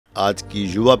आज की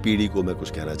युवा पीढ़ी को मैं कुछ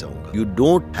कहना चाहूंगा. You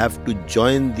don't have to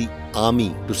join the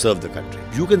army to serve the country.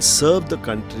 You can serve the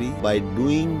country by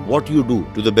doing what you do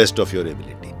to the best of your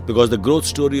ability. Because the growth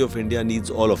story of India needs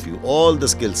all of you, all the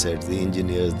skill sets, the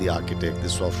engineers, the architects, the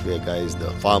software guys,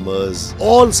 the farmers,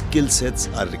 all skill sets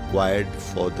are required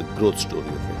for the growth story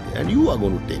of India, and you are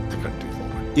going to take the country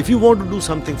forward. If you want to do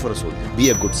something for a soldier, be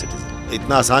a good citizen.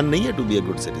 इतना आसान नहीं है to be a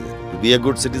good citizen. To be a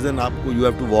good citizen, आपको you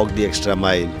have to walk the extra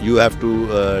mile. You have to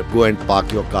go and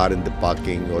park your car in the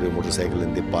parking or your motorcycle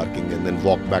in the parking and then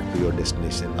walk back to your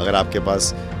destination. अगर आपके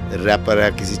पास wrapper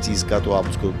है किसी चीज का तो आप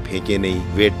उसको फेंके नहीं,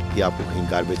 वेट कि आपको कहीं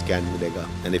गार्बेज कैन मिलेगा.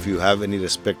 And if you have any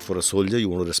respect for a soldier, you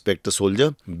want to respect a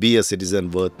soldier, be a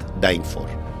citizen worth dying for.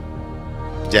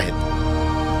 जय हिंद.